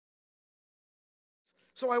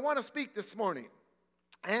So I want to speak this morning,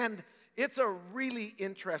 and it's a really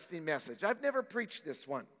interesting message. I've never preached this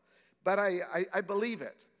one, but I believe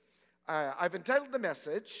it. I've entitled the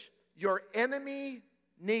message, Your Enemy,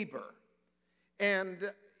 Neighbor.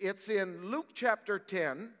 And it's in Luke chapter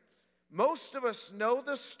 10. Most of us know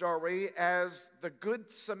the story as the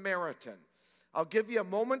Good Samaritan. I'll give you a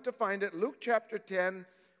moment to find it. Luke chapter 10.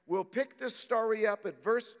 We'll pick this story up at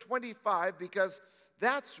verse 25 because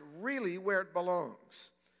that's really where it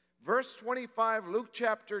belongs. Verse 25, Luke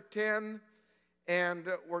chapter 10, and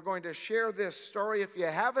we're going to share this story. If you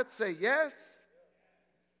have it, say yes.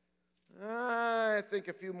 I think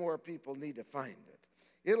a few more people need to find it.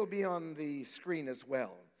 It'll be on the screen as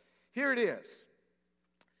well. Here it is.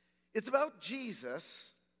 It's about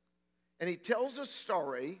Jesus, and he tells a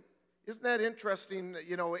story. Isn't that interesting?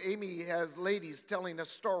 You know, Amy has ladies telling a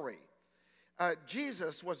story.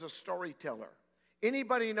 Jesus was a storyteller.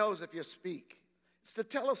 Anybody knows if you speak. It's to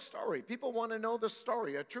tell a story. People want to know the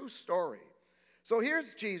story, a true story. So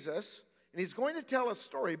here's Jesus, and he's going to tell a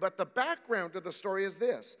story, but the background of the story is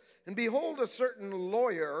this. And behold, a certain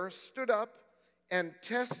lawyer stood up and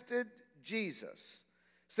tested Jesus,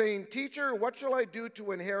 saying, Teacher, what shall I do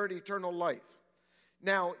to inherit eternal life?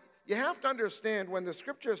 Now, you have to understand when the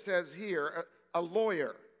scripture says here, a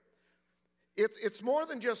lawyer, it's more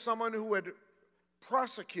than just someone who would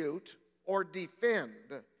prosecute or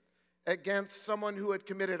defend against someone who had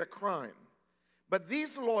committed a crime. But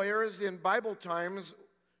these lawyers in Bible times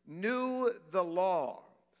knew the law.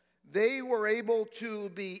 They were able to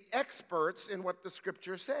be experts in what the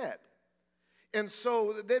scripture said. And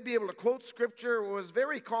so they'd be able to quote scripture. It was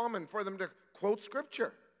very common for them to quote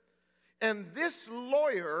scripture. And this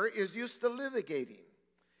lawyer is used to litigating.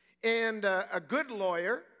 And a good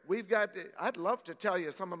lawyer, I'd love to tell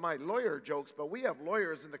you some of my lawyer jokes, but we have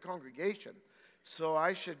lawyers in the congregation. So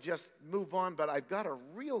I should just move on, but I've got a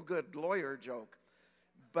real good lawyer joke.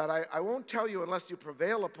 But I won't tell you unless you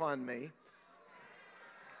prevail upon me.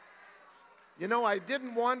 You know, I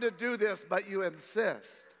didn't want to do this, but you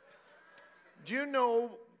insist. Do you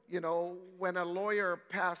know, when a lawyer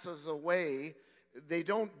passes away, they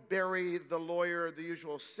don't bury the lawyer the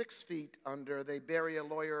usual 6 feet under. They bury a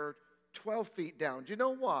lawyer 12 feet down. Do you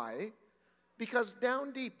know why? Because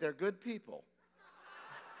down deep, they're good people.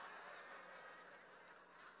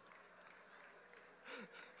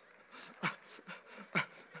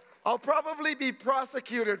 I'll probably be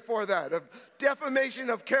prosecuted for that, of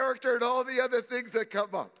defamation of character and all the other things that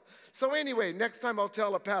come up. So anyway, next time I'll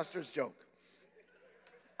tell a pastor's joke.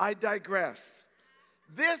 I digress.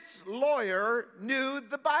 This lawyer knew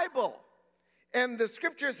the Bible. And the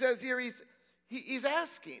scripture says here he's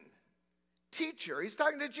asking, Teacher, he's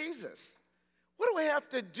talking to Jesus, what do I have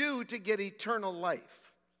to do to get eternal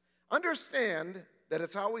life? Understand that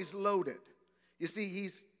it's always loaded. You see,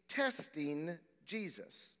 he's testing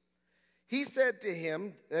Jesus. He said to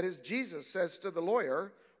him, that is, Jesus says to the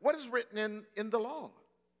lawyer, what is written in the law?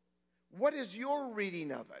 What is your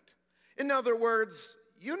reading of it? In other words,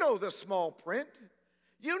 you know the small print.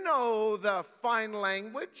 You know the fine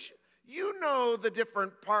language. You know the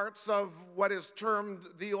different parts of what is termed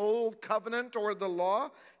the old covenant or the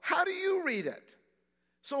law. How do you read it?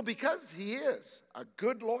 So because he is a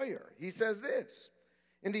good lawyer, he says this,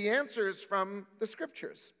 and he answers from the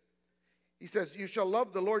scriptures. He says, you shall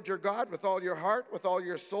love the Lord your God with all your heart, with all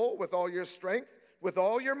your soul, with all your strength, with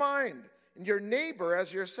all your mind, and your neighbor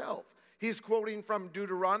as yourself. He's quoting from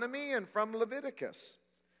Deuteronomy and from Leviticus.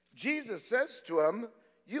 Jesus says to him,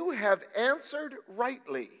 you have answered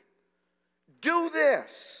rightly. Do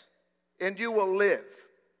this, and you will live.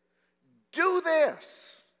 Do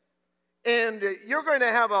this, and you're going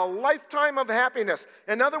to have a lifetime of happiness.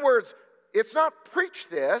 In other words, it's not preach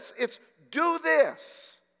this, it's do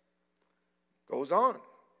this. Goes on.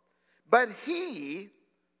 But he,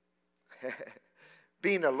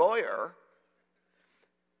 being a lawyer,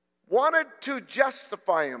 wanted to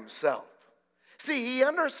justify himself. See, he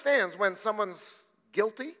understands when someone's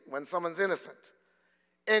guilty, when someone's innocent.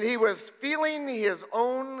 And he was feeling his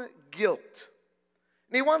own guilt.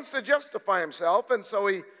 And he wants to justify himself, and so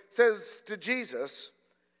he says to Jesus,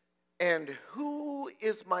 and who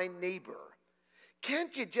is my neighbor?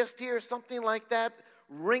 Can't you just hear something like that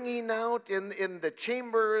ringing out in the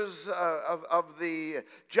chambers of the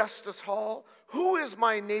justice hall? Who is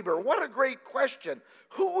my neighbor? What a great question.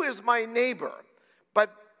 Who is my neighbor?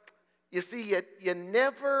 But you see, you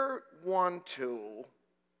never want to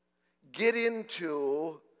get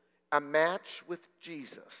into a match with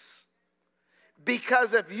Jesus.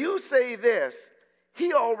 Because if you say this,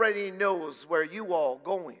 he already knows where you all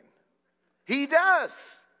going. He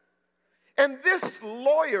does. And this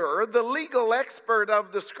lawyer, the legal expert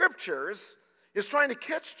of the scriptures, is trying to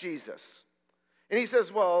catch Jesus. And he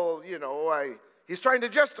says, well, he's trying to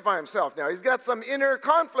justify himself now. He's got some inner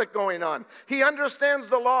conflict going on. He understands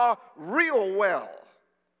the law real well.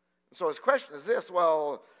 So his question is this,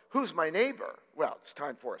 well, who's my neighbor? Well, it's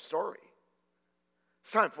time for a story.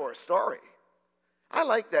 It's time for a story. I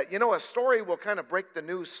like that. A story will kind of break the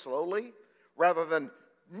news slowly rather than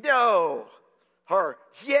no or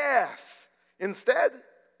yes. Instead,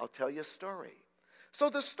 I'll tell you a story.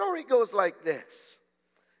 So the story goes like this.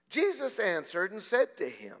 Jesus answered and said to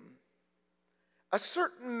him, a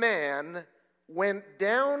certain man went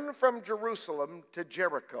down from Jerusalem to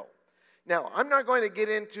Jericho. Now, I'm not going to get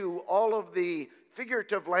into all of the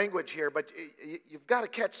figurative language here, but you've got to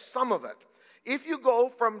catch some of it. If you go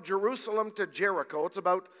from Jerusalem to Jericho, it's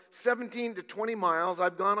about 17 to 20 miles.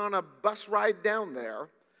 I've gone on a bus ride down there.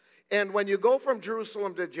 And when you go from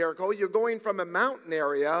Jerusalem to Jericho, you're going from a mountain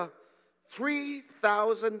area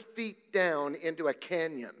 3,000 feet down into a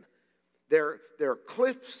canyon. There are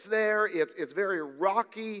cliffs there. It's very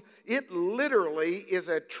rocky. It literally is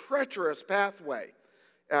a treacherous pathway,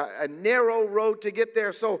 a narrow road to get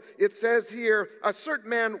there. So it says here, a certain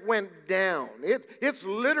man went down. It's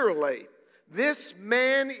literally, this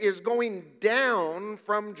man is going down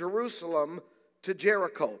from Jerusalem to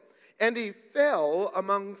Jericho. And he fell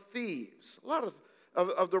among thieves. A lot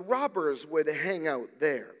of the robbers would hang out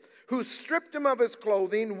there, who stripped him of his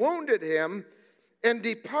clothing, wounded him, and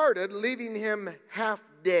departed, leaving him half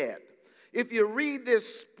dead. If you read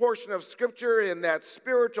this portion of Scripture in that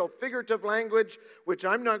spiritual, figurative language, which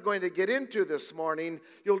I'm not going to get into this morning,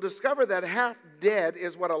 you'll discover that half dead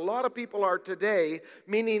is what a lot of people are today,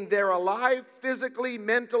 meaning they're alive physically,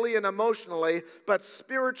 mentally, and emotionally, but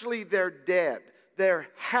spiritually they're dead. They're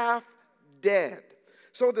half dead.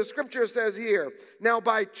 So the Scripture says here, now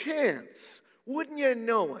by chance, wouldn't you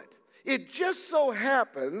know it? It just so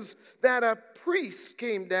happens that a priest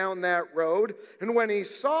came down that road, and when he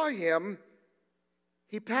saw him,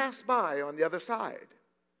 he passed by on the other side.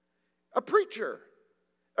 A preacher,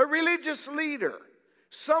 a religious leader,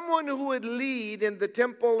 someone who would lead in the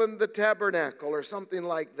temple and the tabernacle or something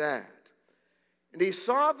like that. And he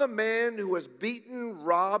saw the man who was beaten,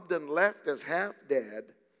 robbed, and left as half dead.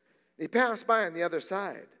 He passed by on the other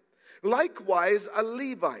side. Likewise, a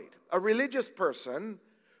Levite, a religious person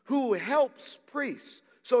who helps priests.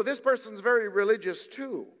 So this person's very religious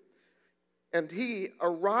too. And he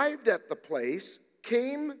arrived at the place,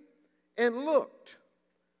 came and looked.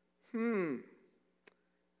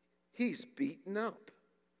 He's beaten up.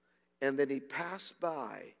 And then he passed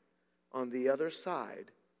by on the other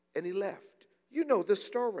side and he left. You know the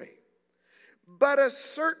story. But a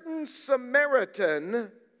certain Samaritan,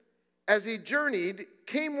 as he journeyed,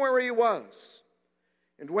 came where he was.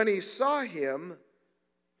 And when he saw him,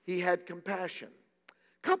 he had compassion.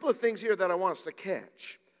 A couple of things here that I want us to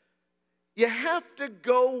catch. You have to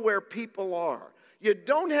go where people are. You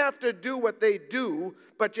don't have to do what they do,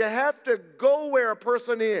 but you have to go where a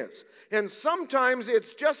person is. And sometimes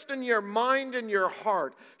it's just in your mind and your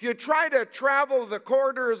heart. You try to travel the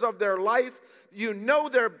corridors of their life. You know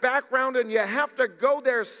their background, and you have to go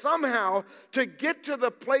there somehow to get to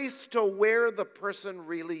the place to where the person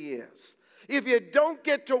really is. If you don't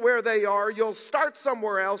get to where they are, you'll start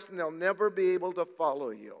somewhere else, and they'll never be able to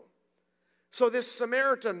follow you. So this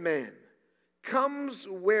Samaritan man comes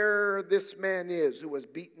where this man is who was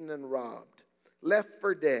beaten and robbed, left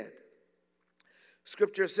for dead.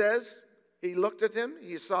 Scripture says he looked at him,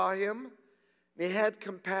 he saw him, and he had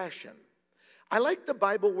compassion. I like the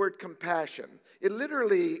Bible word compassion. It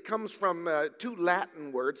literally comes from two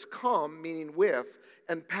Latin words, com, meaning with,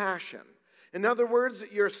 and passion. In other words,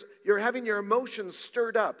 you're having your emotions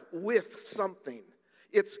stirred up with something.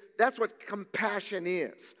 That's what compassion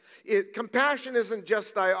is. Compassion isn't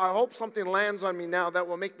just, I hope something lands on me now that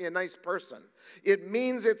will make me a nice person. It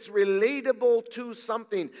means it's relatable to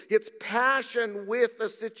something. It's passion with a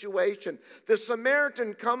situation. The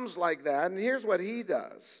Samaritan comes like that, and here's what he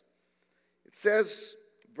does. It says,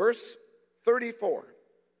 verse 34,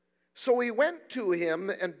 so he went to him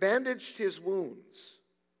and bandaged his wounds,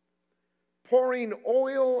 pouring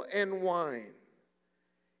oil and wine.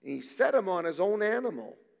 And he set him on his own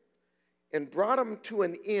animal and brought him to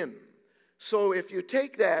an inn. So if you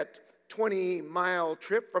take that 20-mile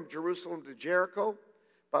trip from Jerusalem to Jericho,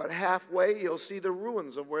 about halfway you'll see the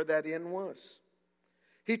ruins of where that inn was.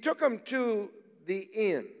 He took him to the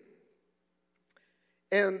inn.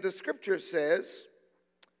 And the scripture says,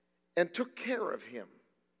 and took care of him.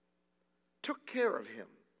 Took care of him.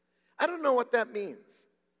 I don't know what that means.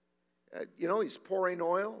 He's pouring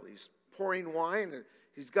oil, he's pouring wine, and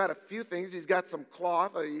He's got a few things. He's got some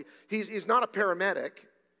cloth. He's not a paramedic.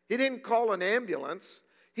 He didn't call an ambulance.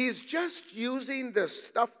 He's just using the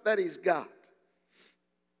stuff that he's got.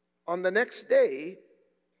 On the next day,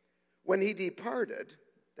 when he departed,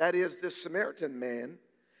 that is, this Samaritan man,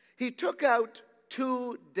 he took out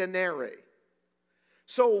 2 denarii.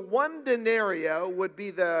 So 1 denarii would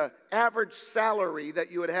be the average salary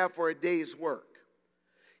that you would have for a day's work.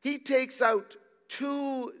 He takes out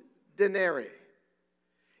 2 denarii,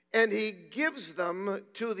 and he gives them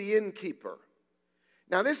to the innkeeper.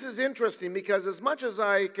 Now this is interesting because as much as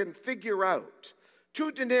I can figure out,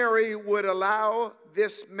 2 denarii would allow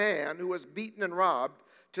this man who was beaten and robbed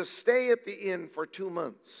to stay at the inn for 2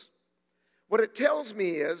 months. What it tells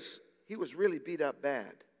me is he was really beat up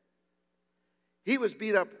bad. He was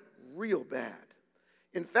beat up real bad.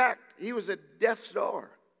 In fact, he was at death's door.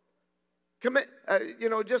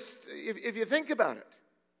 Just if you think about it.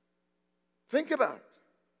 Think about it.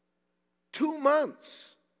 2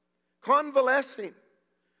 months, convalescing,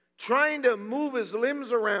 trying to move his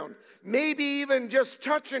limbs around, maybe even just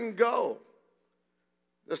touch and go.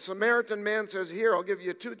 The Samaritan man says, here, I'll give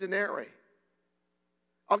you 2 denarii.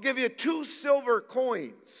 I'll give you 2 silver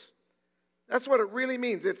coins. That's what it really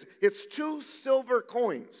means. It's 2 silver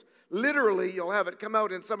coins. Literally, you'll have it come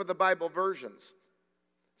out in some of the Bible versions.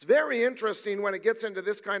 It's very interesting when it gets into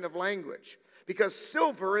this kind of language, because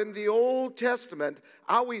silver in the Old Testament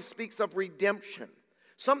always speaks of redemption,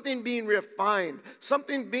 something being refined,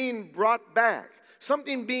 something being brought back,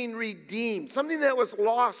 something being redeemed, something that was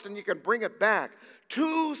lost and you can bring it back.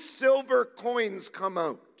 2 silver coins come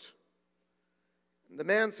out. And the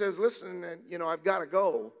man says, listen, I've got to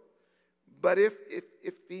go. But if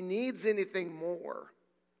he needs anything more,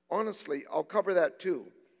 honestly, I'll cover that too.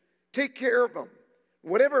 Take care of him.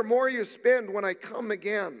 Whatever more you spend when I come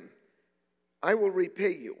again, I will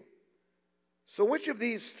repay you. So which of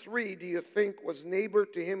these 3 do you think was neighbor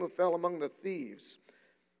to him who fell among the thieves?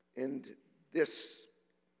 And this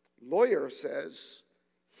lawyer says,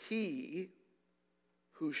 he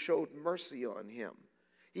who showed mercy on him.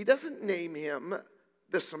 He doesn't name him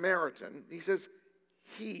the Samaritan. He says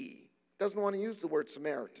he. Doesn't want to use the word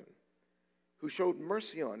Samaritan. Who showed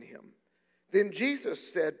mercy on him. Then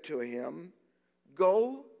Jesus said to him,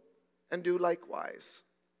 go and do likewise.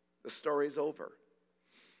 The story's over.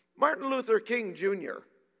 Martin Luther King Jr.,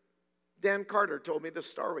 Dan Carter told me the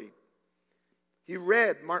story. He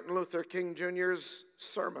read Martin Luther King Jr.'s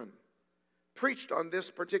sermon, preached on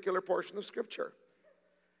this particular portion of Scripture.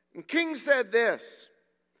 And King said this,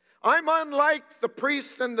 I'm unlike the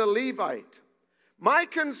priest and the Levite. My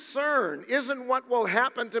concern isn't what will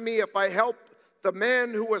happen to me if I help the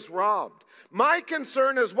man who was robbed. My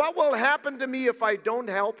concern is what will happen to me if I don't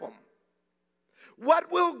help him.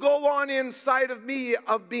 What will go on inside of me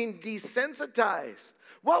of being desensitized?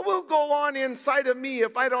 What will go on inside of me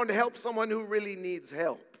if I don't help someone who really needs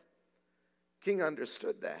help? King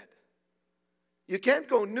understood that. You can't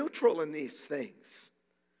go neutral in these things.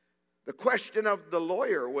 The question of the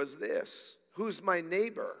lawyer was this, who's my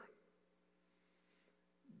neighbor?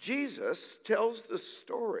 Jesus tells the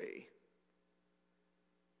story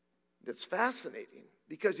that's fascinating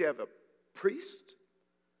because you have a priest,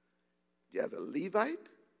 you have a Levite,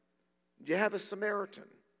 you have a Samaritan.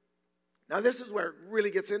 Now this is where it really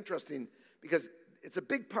gets interesting because it's a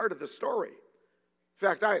big part of the story. In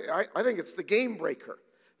fact, I think it's the game breaker.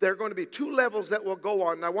 There are going to be 2 levels that will go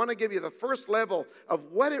on. And I want to give you the first level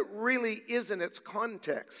of what it really is in its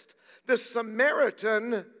context. The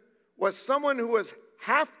Samaritan was someone who was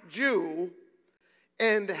half Jew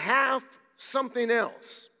and half something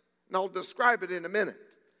else. And I'll describe it in a minute.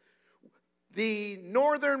 The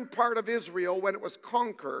northern part of Israel, when it was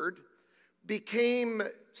conquered, became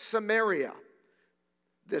Samaria.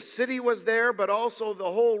 The city was there, but also the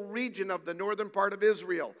whole region of the northern part of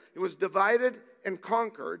Israel. It was divided and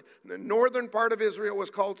conquered. The northern part of Israel was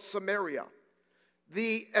called Samaria.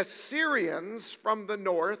 The Assyrians from the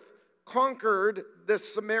north conquered the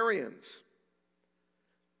Samaritans.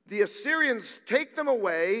 The Assyrians take them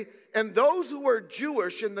away, and those who were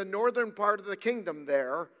Jewish in the northern part of the kingdom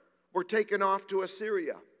there were taken off to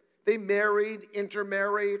Assyria. They married,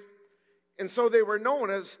 intermarried, and so they were known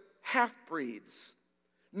as half-breeds.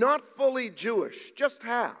 Not fully Jewish, just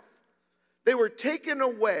half. They were taken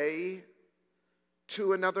away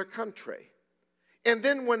to another country. And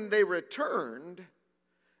then when they returned,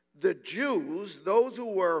 the Jews, those who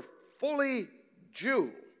were fully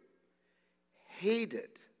Jew, hated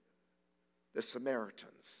the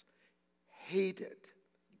Samaritans. Hated.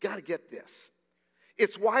 You got to get this.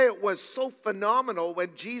 It's why it was so phenomenal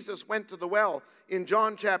when Jesus went to the well in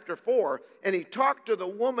John chapter 4 and he talked to the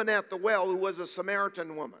woman at the well who was a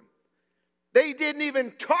Samaritan woman. They didn't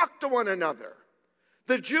even talk to one another.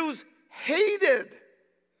 The Jews hated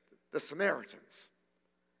the Samaritans.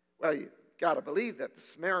 Well, you got to believe that the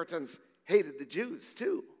Samaritans hated the Jews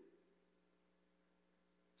too.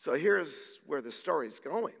 So here's where the story's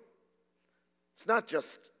going. It's not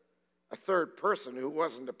just a third person who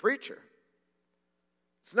wasn't a preacher.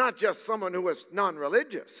 It's not just someone who was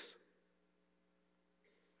non-religious.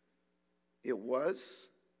 It was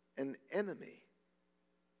an enemy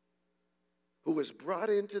who was brought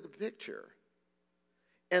into the picture.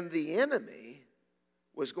 And the enemy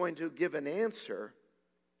was going to give an answer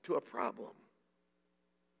to a problem.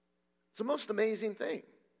 It's the most amazing thing.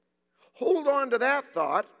 Hold on to that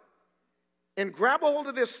thought and grab a hold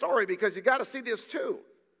of this story because you got to see this too.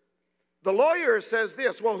 The lawyer says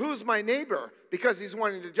this, well, who's my neighbor? Because he's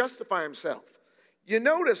wanting to justify himself. You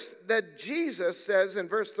notice that Jesus says in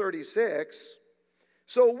verse 36,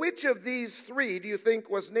 so which of these three do you think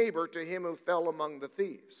was neighbor to him who fell among the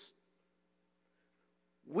thieves?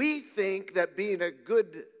 We think that being a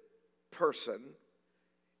good person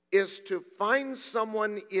is to find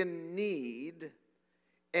someone in need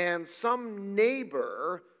and some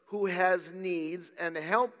neighbor who has needs and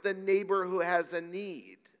help the neighbor who has a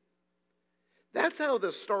need. That's how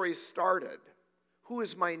the story started. Who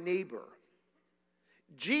is my neighbor?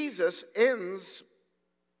 Jesus ends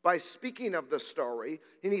by speaking of the story,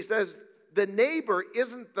 and he says, the neighbor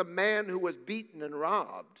isn't the man who was beaten and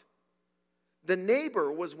robbed. The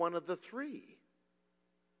neighbor was one of the three.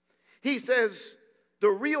 He says, the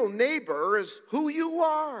real neighbor is who you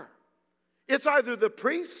are. It's either the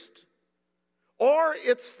priest, or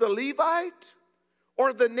it's the Levite,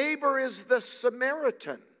 or the neighbor is the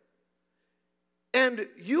Samaritan. And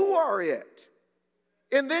you are it.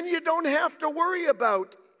 And then you don't have to worry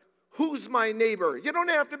about who's my neighbor. You don't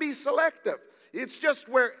have to be selective. It's just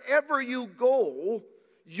wherever you go,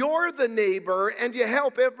 you're the neighbor and you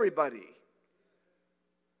help everybody.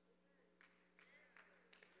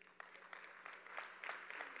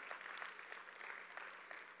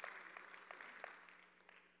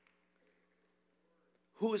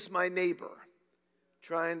 Who's my neighbor?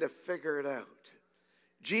 Trying to figure it out.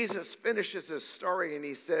 Jesus finishes his story and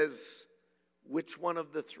he says, which one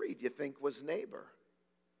of the three do you think was neighbor?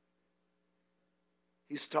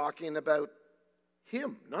 He's talking about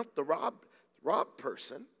him, not the robbed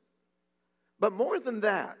person. But more than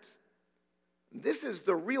that, this is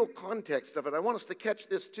the real context of it. I want us to catch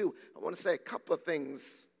this too. I want to say a couple of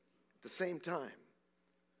things at the same time.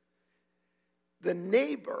 The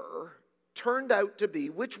neighbor turned out to be,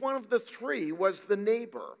 which one of the three was the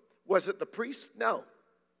neighbor? Was it the priest? No.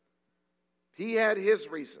 He had his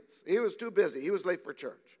reasons. He was too busy. He was late for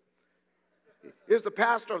church. He was the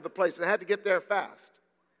pastor of the place and had to get there fast.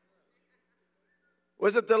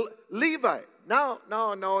 Was it the Levite?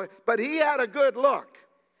 No. But he had a good look.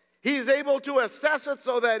 He's able to assess it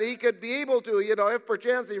so that he could be able to, if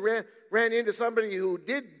perchance he ran into somebody who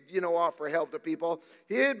did, offer help to people,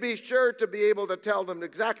 he'd be sure to be able to tell them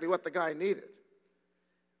exactly what the guy needed.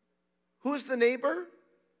 Who's the neighbor?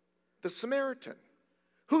 The Samaritan.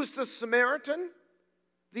 Who's the Samaritan?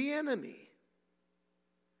 The enemy.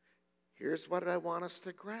 Here's what I want us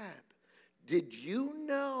to grab. Did you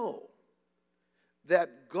know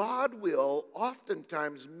that God will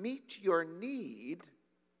oftentimes meet your need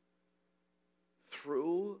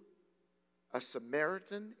through a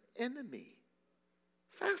Samaritan enemy?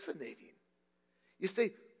 Fascinating. You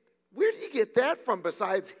say, where do you get that from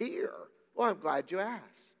besides here? Well, I'm glad you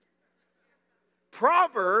asked.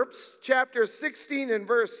 Proverbs chapter 16 and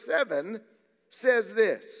verse 7 says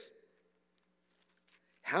this.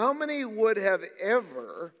 How many would have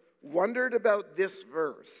ever wondered about this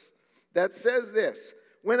verse that says this?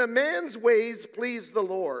 When a man's ways please the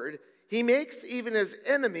Lord, he makes even his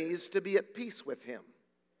enemies to be at peace with him.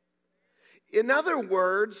 In other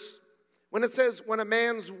words, when it says when a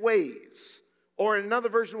man's ways, or in another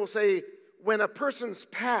version will say when a person's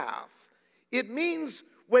path, it means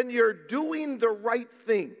when you're doing the right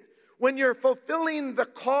thing, when you're fulfilling the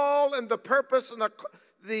call and the purpose and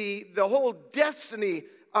the whole destiny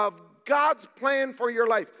of God's plan for your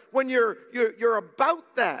life, when you're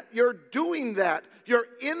about that, you're doing that, you're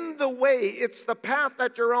in the way, it's the path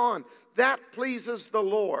that you're on, that pleases the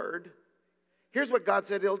Lord. Here's what God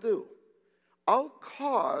said he'll do. I'll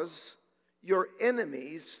cause your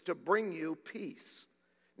enemies to bring you peace.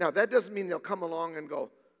 Now, that doesn't mean they'll come along and go,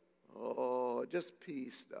 oh, just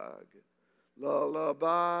peace, Doug.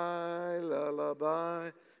 Lullaby,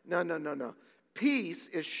 lullaby. No. Peace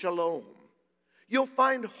is shalom. You'll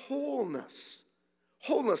find wholeness.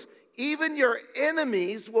 Wholeness. Even your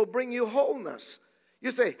enemies will bring you wholeness.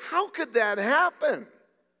 You say, how could that happen?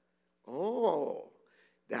 Oh,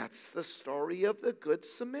 that's the story of the Good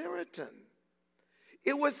Samaritan.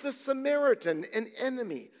 It was the Samaritan, an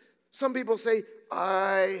enemy. Some people say,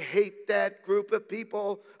 I hate that group of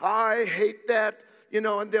people. I hate that,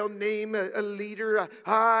 and they'll name a leader.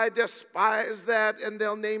 I despise that, and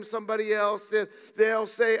they'll name somebody else. And they'll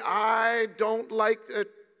say, I don't like the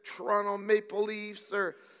Toronto Maple Leafs,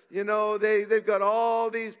 or, they've got all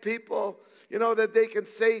these people, that they can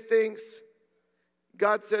say things.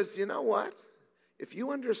 God says, you know what? If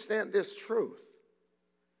you understand this truth,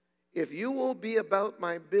 if you will be about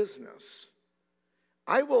my business,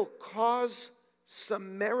 I will cause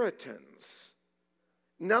Samaritans,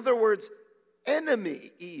 in other words,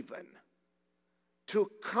 enemy even, to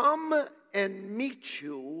come and meet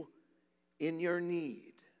you in your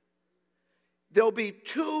need. There'll be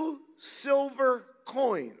 2 silver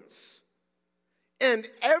coins and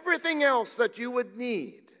everything else that you would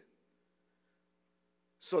need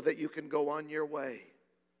so that you can go on your way.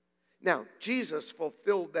 Now, Jesus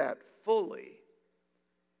fulfilled that fully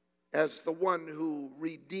as the one who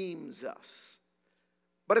redeems us.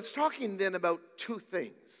 But it's talking then about 2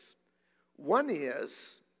 things. One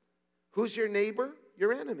is, who's your neighbor?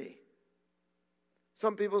 Your enemy.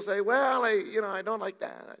 Some people say, well, I don't like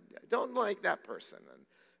that. I don't like that person. And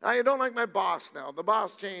I don't like my boss now. The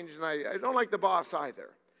boss changed, and I don't like the boss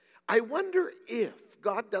either. I wonder if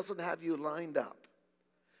God doesn't have you lined up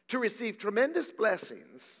to receive tremendous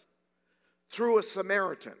blessings through a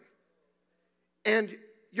Samaritan. And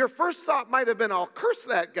your first thought might have been, I'll curse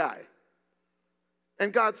that guy.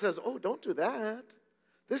 And God says, oh, don't do that.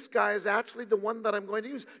 This guy is actually the one that I'm going to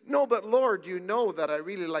use. No, but Lord, you know that I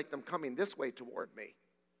really like them coming this way toward me.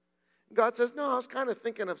 God says, no, I was kind of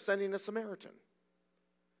thinking of sending a Samaritan.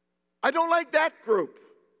 I don't like that group.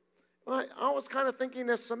 I was kind of thinking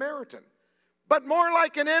a Samaritan. But more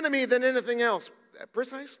like an enemy than anything else.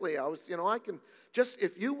 Precisely. I can just,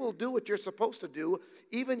 if you will do what you're supposed to do,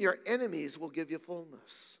 even your enemies will give you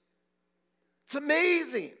fullness. It's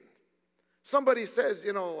amazing. Somebody says,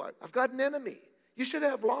 I've got an enemy. You should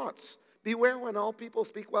have lots. Beware when all people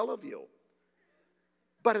speak well of you.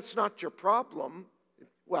 But it's not your problem.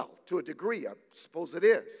 Well, to a degree, I suppose it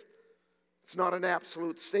is. It's not an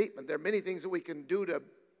absolute statement. There are many things that we can do to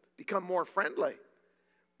become more friendly.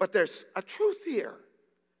 But there's a truth here.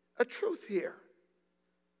 A truth here.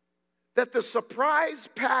 That the surprise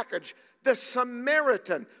package, the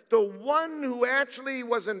Samaritan, the one who actually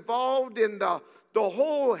was involved in the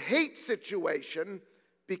whole hate situation,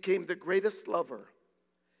 became the greatest lover.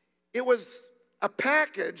 It was a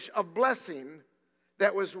package of blessing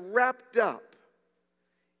that was wrapped up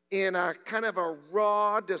in a kind of a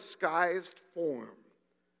raw, disguised form.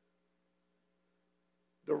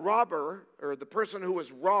 The robber, or the person who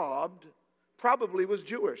was robbed, probably was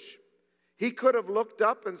Jewish. He could have looked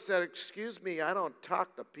up and said, excuse me, I don't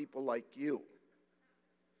talk to people like you.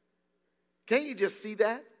 Can't you just see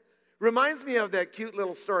that? Reminds me of that cute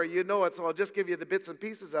little story. You know it, so I'll just give you the bits and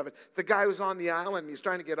pieces of it. The guy who's on the island, he's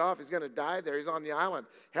trying to get off. He's going to die there. He's on the island.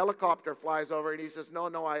 Helicopter flies over, and he says, no,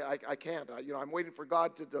 I can't. I'm waiting for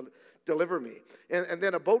God to deliver me. And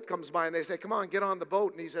then a boat comes by, and they say, come on, get on the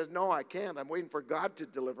boat. And he says, no, I can't. I'm waiting for God to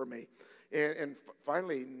deliver me. And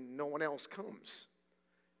finally, no one else comes.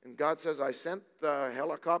 And God says, I sent the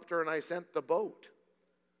helicopter and I sent the boat.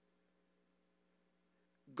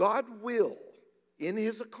 God will, in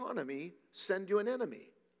his economy, send you an enemy.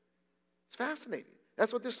 It's fascinating.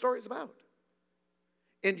 That's what this story is about.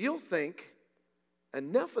 And you'll think,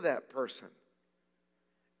 enough of that person.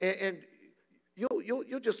 And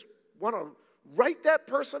you'll just want to write that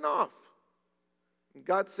person off. And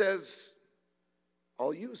God says,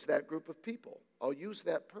 I'll use that group of people. I'll use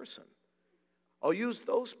that person. I'll use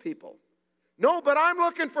those people. No, but I'm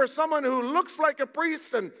looking for someone who looks like a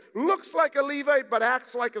priest and looks like a Levite but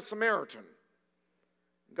acts like a Samaritan.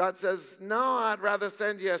 God says, no, I'd rather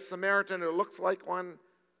send you a Samaritan who looks like one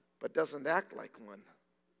but doesn't act like one.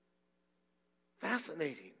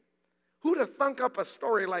 Fascinating. Who'd have thunk up a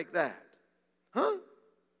story like that? Huh?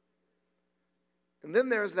 And then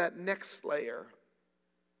there's that next layer.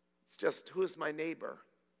 It's just, who's my neighbor?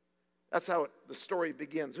 That's how the story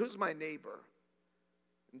begins. Who's my neighbor?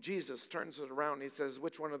 And Jesus turns it around and he says,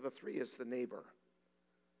 which one of the 3 is the neighbor?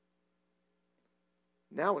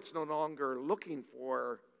 Now it's no longer looking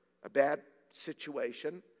for a bad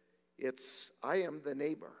situation. It's, I am the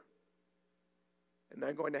neighbor. And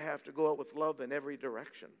I'm going to have to go out with love in every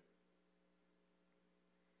direction.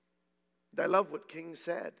 And I love what King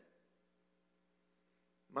said.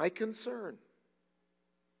 My concern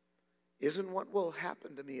isn't what will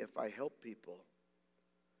happen to me if I help people.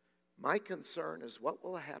 My concern is what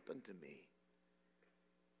will happen to me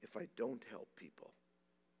if I don't help people.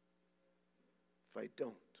 If I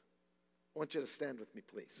don't. I want you to stand with me,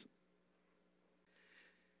 please.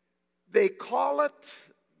 They call it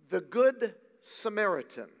the Good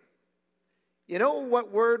Samaritan. You know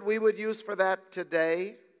what word we would use for that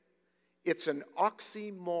today? It's an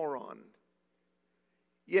oxymoron.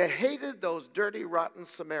 You hated those dirty, rotten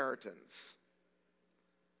Samaritans.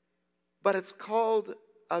 But it's called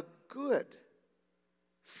a Good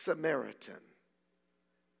Samaritan.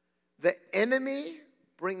 The enemy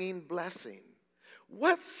bringing blessing.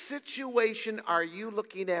 What situation are you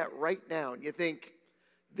looking at right now? And you think,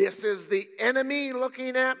 this is the enemy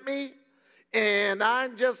looking at me? And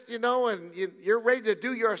I'm just, and you're ready to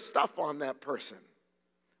do your stuff on that person,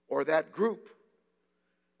 or that group,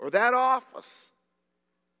 or that office.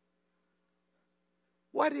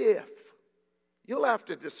 What if? You'll have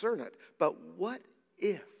to discern it. But what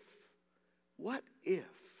if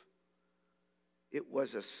it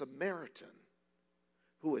was a Samaritan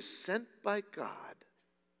who was sent by God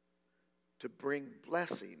to bring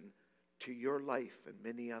blessing to your life and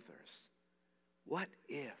many others? What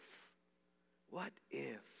if? What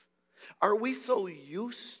if? Are we so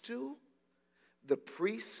used to the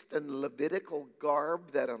priest and Levitical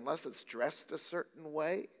garb that unless it's dressed a certain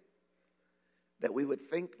way, that we would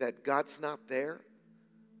think that God's not there?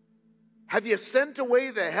 Have you sent away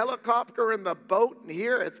the helicopter and the boat, and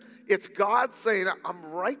here it's God saying, I'm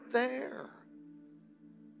right there.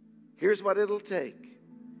 Here's what it'll take.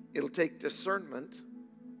 It'll take discernment.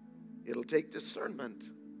 It'll take discernment.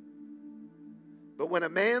 But when a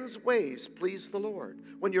man's ways please the Lord,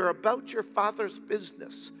 when you're about your Father's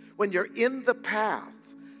business, when you're in the path,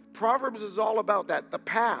 Proverbs is all about that, the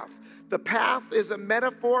path. The path is a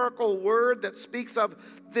metaphorical word that speaks of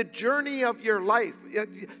the journey of your life.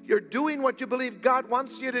 You're doing what you believe God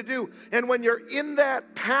wants you to do. And when you're in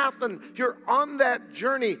that path and you're on that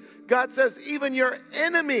journey, God says even your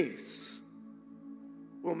enemies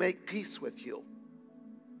will make peace with you.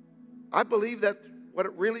 I believe that what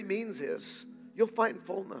it really means is you'll find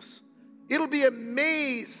fullness. It'll be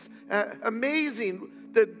amazing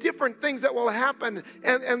the different things that will happen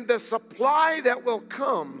and the supply that will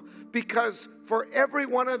come, because for every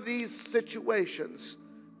one of these situations,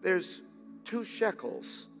 there's 2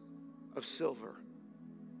 shekels of silver.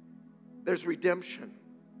 There's redemption.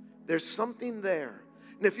 There's something there.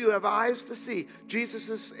 And if you have eyes to see, Jesus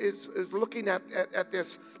is looking at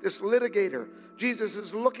this litigator. Jesus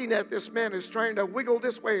is looking at this man who's trying to wiggle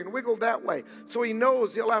this way and wiggle that way. So he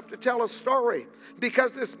knows he'll have to tell a story.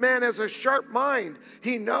 Because this man has a sharp mind,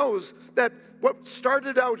 he knows that what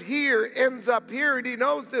started out here ends up here, and he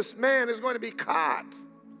knows this man is going to be caught.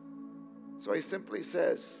 So he simply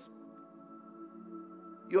says,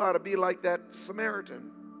 you ought to be like that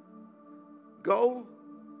Samaritan. Go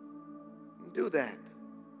and do that.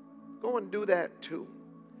 Go and do that too.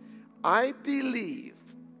 I believe,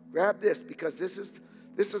 grab this, because this is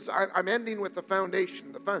I'm ending with the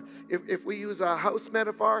foundation. If we use a house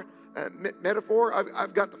metaphor,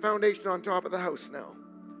 I've got the foundation on top of the house now.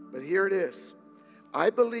 But here it is. I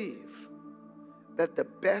believe that the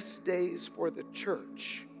best days for the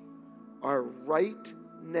church are right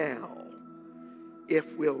now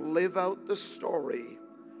if we'll live out the story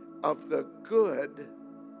of the Good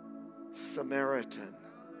Samaritan.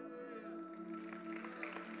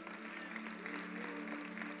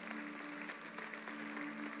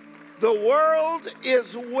 The world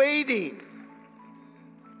is waiting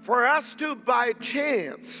for us to, by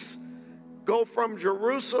chance, go from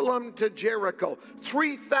Jerusalem to Jericho.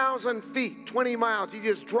 3,000 feet, 20 miles. You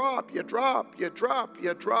just drop, you drop, you drop,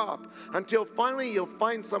 you drop, until finally you'll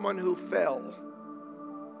find someone who fell.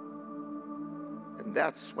 And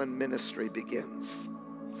that's when ministry begins.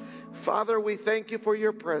 Father, we thank you for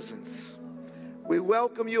your presence. We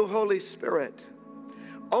welcome you, Holy Spirit.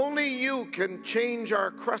 Only you can change our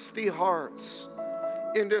crusty hearts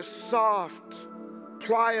into soft,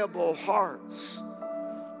 pliable hearts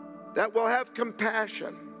that will have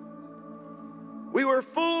compassion. We were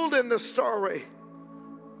fooled in the story.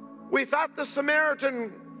 We thought the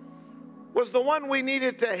Samaritan was the one we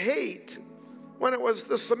needed to hate, when it was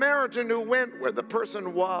the Samaritan who went where the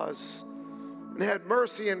person was and had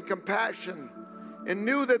mercy and compassion and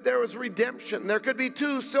knew that there was redemption. There could be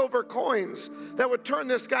 2 silver coins that would turn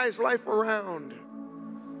this guy's life around.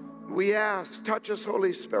 We ask, touch us,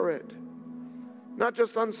 Holy Spirit. Not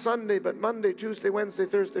just on Sunday, but Monday, Tuesday, Wednesday,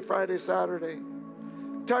 Thursday, Friday, Saturday.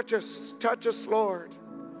 Touch us, Lord.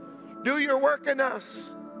 Do your work in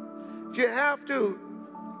us. If you have to,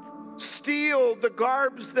 steal the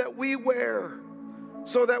garbs that we wear,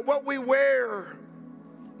 so that what we wear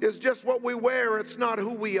is just what we wear. It's not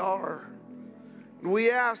who we are.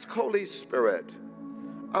 We ask, Holy Spirit,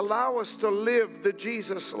 allow us to live the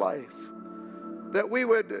Jesus life, that we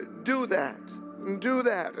would do that and do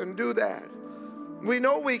that and do that. We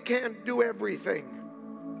know we can't do everything.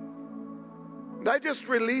 And I just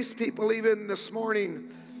released people even this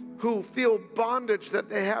morning who feel bondage that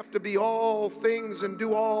they have to be all things and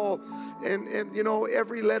do all, and you know,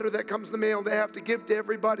 every letter that comes in the mail they have to give to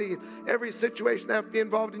everybody, every situation they have to be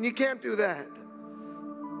involved in. You can't do that.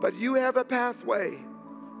 But you have a pathway.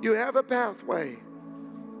 You have a pathway.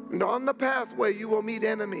 And on the pathway you will meet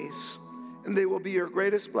enemies, and they will be your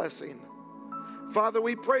greatest blessing. Father,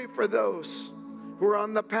 we pray for those who are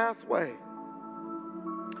on the pathway.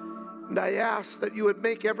 And I ask that you would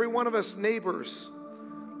make every one of us neighbors,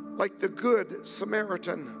 like the good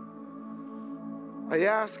Samaritan. I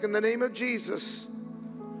ask in the name of Jesus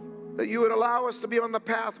that you would allow us to be on the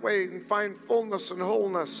pathway and find fullness and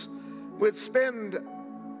wholeness. We'd spend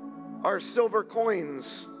our silver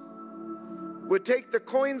coins. We'd take the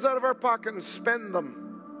coins out of our pocket and spend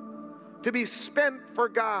them, to be spent for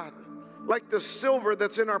God, like the silver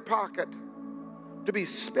that's in our pocket, to be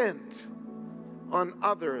spent on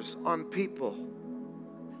others, on people.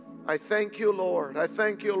 I thank you, Lord. I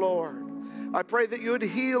thank you, Lord. I pray that you would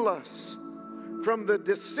heal us from the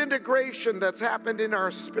disintegration that's happened in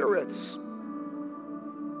our spirits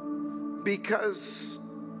because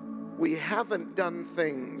we haven't done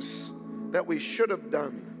things that we should have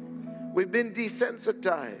done. We've been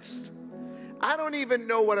desensitized. I don't even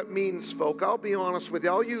know what it means, folk. I'll be honest with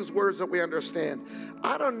you. I'll use words that we understand.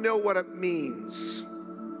 I don't know what it means,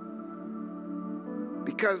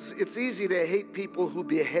 because it's easy to hate people who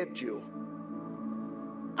behead you.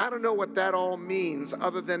 I don't know what that all means,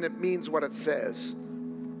 other than it means what it says.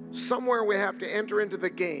 Somewhere we have to enter into the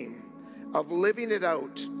game of living it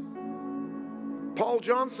out. Paul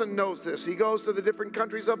Johnson knows this. He goes to the different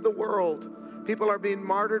countries of the world. People are being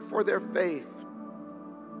martyred for their faith.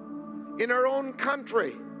 In our own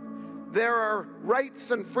country, there are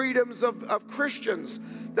rights and freedoms of Christians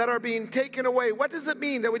that are being taken away. What does it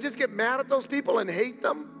mean? That we just get mad at those people and hate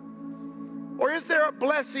them? Or is there a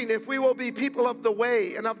blessing if we will be people of the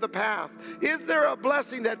way and of the path? Is there a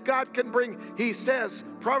blessing that God can bring? He says,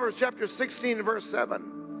 Proverbs chapter 16 verse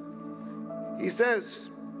 7. He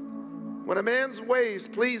says, when a man's ways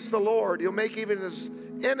please the Lord, he'll make even his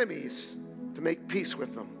enemies to make peace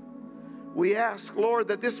with them. We ask, Lord,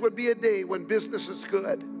 that this would be a day when business is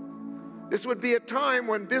good. This would be a time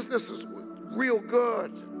when business is real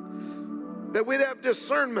good. That we'd have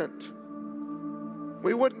discernment.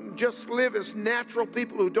 We wouldn't just live as natural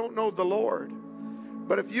people who don't know the Lord.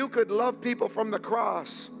 But if you could love people from the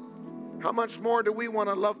cross, how much more do we want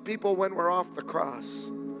to love people when we're off the cross?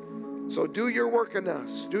 So do your work in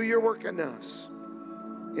us. Do your work in us.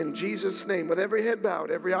 In Jesus' name, with every head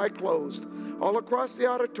bowed, every eye closed, all across the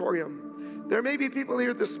auditorium. There may be people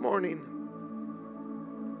here this morning.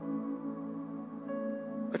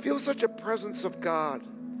 I feel such a presence of God,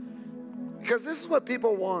 because this is what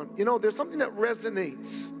people want. You know, there's something that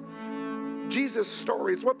resonates. Jesus'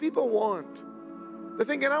 story, it's what people want. They're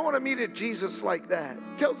thinking, I want to meet a Jesus like that.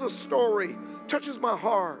 Tells a story, touches my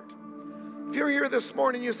heart. If you're here this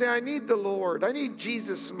morning, you say, I need the Lord. I need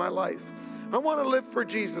Jesus in my life. I want to live for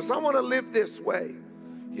Jesus. I want to live this way.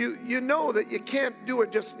 You know that you can't do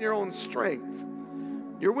it just in your own strength.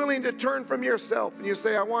 You're willing to turn from yourself and you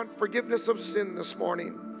say, I want forgiveness of sin this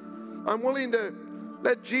morning. I'm willing to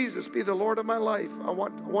let Jesus be the Lord of my life. I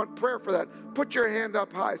want prayer for that. Put your hand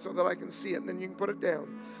up high so that I can see it, and then you can put it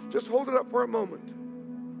down. Just hold it up for a moment.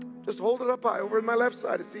 Just hold it up high. Over in my left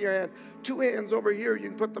side, I see your hand. 2 hands over here, you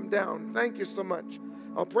can put them down. Thank you so much.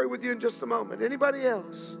 I'll pray with you in just a moment. Anybody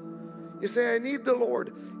else? You say, I need the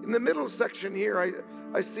Lord. In the middle section here,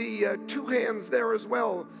 I see 2 hands there as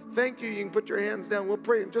well. Thank you. You can put your hands down. We'll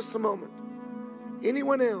pray in just a moment.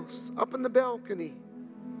 Anyone else? Up in the balcony,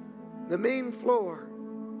 the main floor,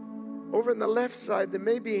 over in the left side, there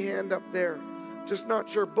may be a hand up there. Just not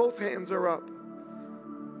sure. Both hands are up.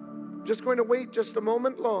 Just going to wait just a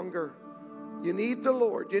moment longer. You need the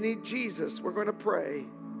Lord. You need Jesus. We're going to pray.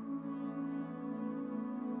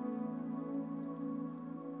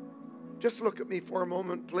 Just look at me for a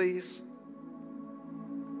moment, please.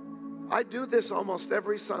 I do this almost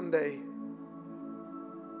every Sunday.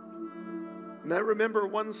 And I remember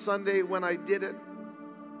one Sunday when I did it,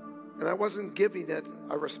 and I wasn't giving it,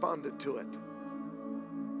 I responded to it.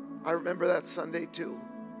 I remember that Sunday too.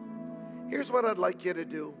 Here's what I'd like you to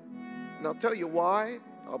do. And I'll tell you why.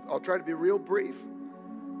 I'll try to be real brief.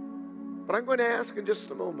 But I'm going to ask in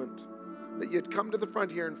just a moment. that you'd come to the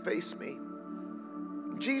front here and face me.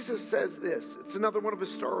 Jesus says this. It's another one of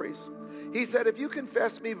his stories. He said, if you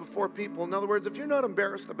confess me before people, in other words, if you're not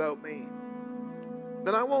embarrassed about me,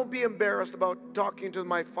 then I won't be embarrassed about talking to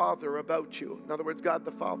my Father about you. In other words, God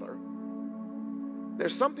the Father.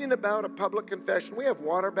 There's something about a public confession. We have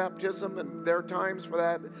water baptism, and there are times for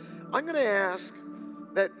that. I'm going to ask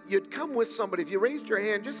that you'd come with somebody. If you raised your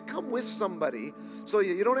hand, just come with somebody. So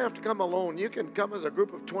you don't have to come alone. You can come as a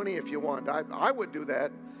group of 20 if you want. I would do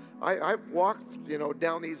that. I've walked,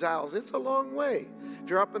 down these aisles. It's a long way. If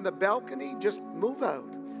you're up in the balcony, just move out.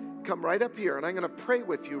 Come right up here, and I'm going to pray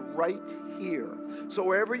with you right here. So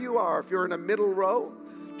wherever you are, if you're in a middle row,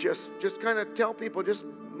 just kind of tell people, just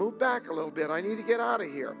move back a little bit. I need to get out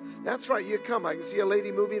of here. That's right, you come. I can see a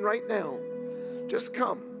lady moving right now. Just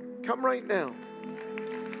come. Come right now.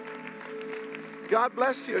 God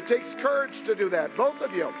bless you. It takes courage to do that. Both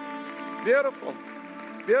of you. Beautiful.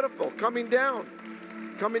 Beautiful. Coming down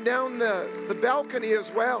the balcony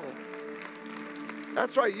as well.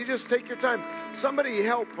 That's right. You just take your time. Somebody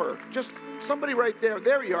help her. Just somebody right there.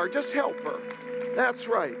 There you are. Just help her. That's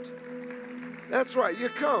right. That's right. You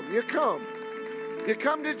come. You come. You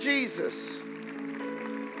come to Jesus.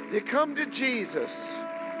 You come to Jesus.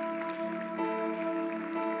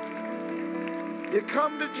 You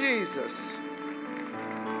come to Jesus.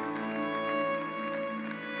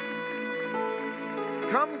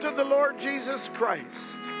 Come to the Lord Jesus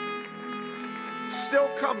Christ. Still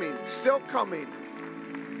coming, still coming.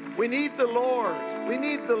 We need the Lord. We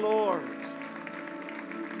need the Lord.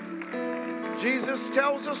 Jesus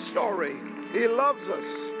tells a story. He loves us.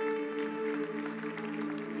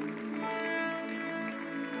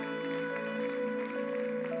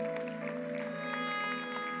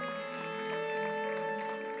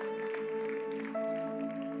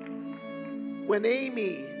 When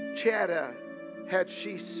Amy Chadda had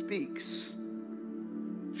She Speaks,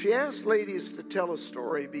 she asked ladies to tell a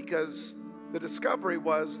story because the discovery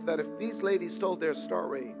was that if these ladies told their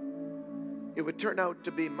story, it would turn out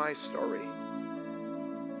to be my story.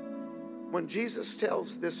 When Jesus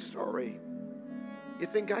tells this story, you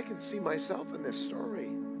think, I can see myself in this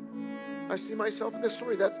story. I see myself in this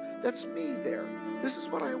story. That's me there. This is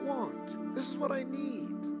what I want. This is what I need.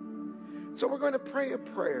 So we're going to pray a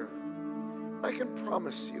prayer. I can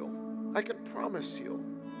promise you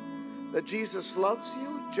that Jesus loves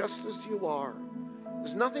you just as you are.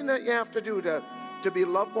 There's nothing that you have to do to be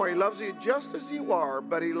loved more. He loves you just as you are,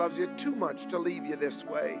 but he loves you too much to leave you this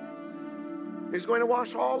way. He's going to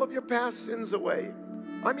wash all of your past sins away.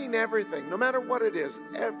 I mean everything, no matter what it is,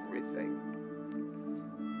 everything.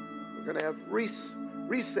 We're going to have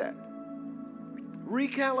reset,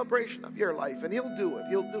 recalibration of your life, and he'll do it.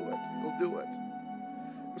 He'll do it. He'll do it.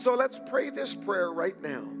 So let's pray this prayer right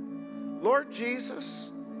now. Lord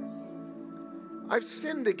Jesus, I've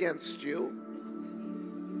sinned against you,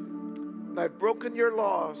 and I've broken your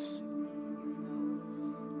laws.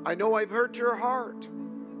 I know I've hurt your heart,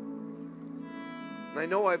 and I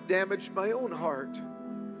know I've damaged my own heart.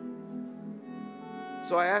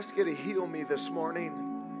 So I ask you to heal me this morning.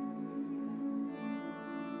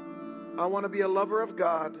 I want to be a lover of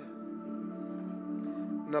God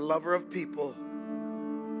and a lover of people.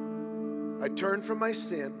 I turn from my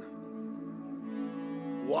sin.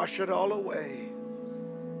 Wash it all away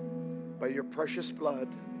by your precious blood.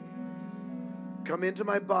 Come into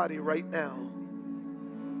my body right now.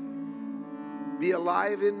 Be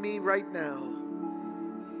alive in me right now.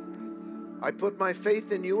 I put my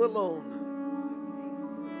faith in you alone.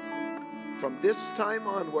 From this time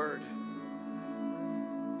onward,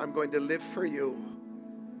 I'm going to live for you.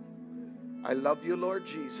 I love you, Lord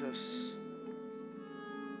Jesus.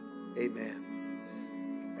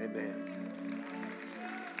 Amen. Amen.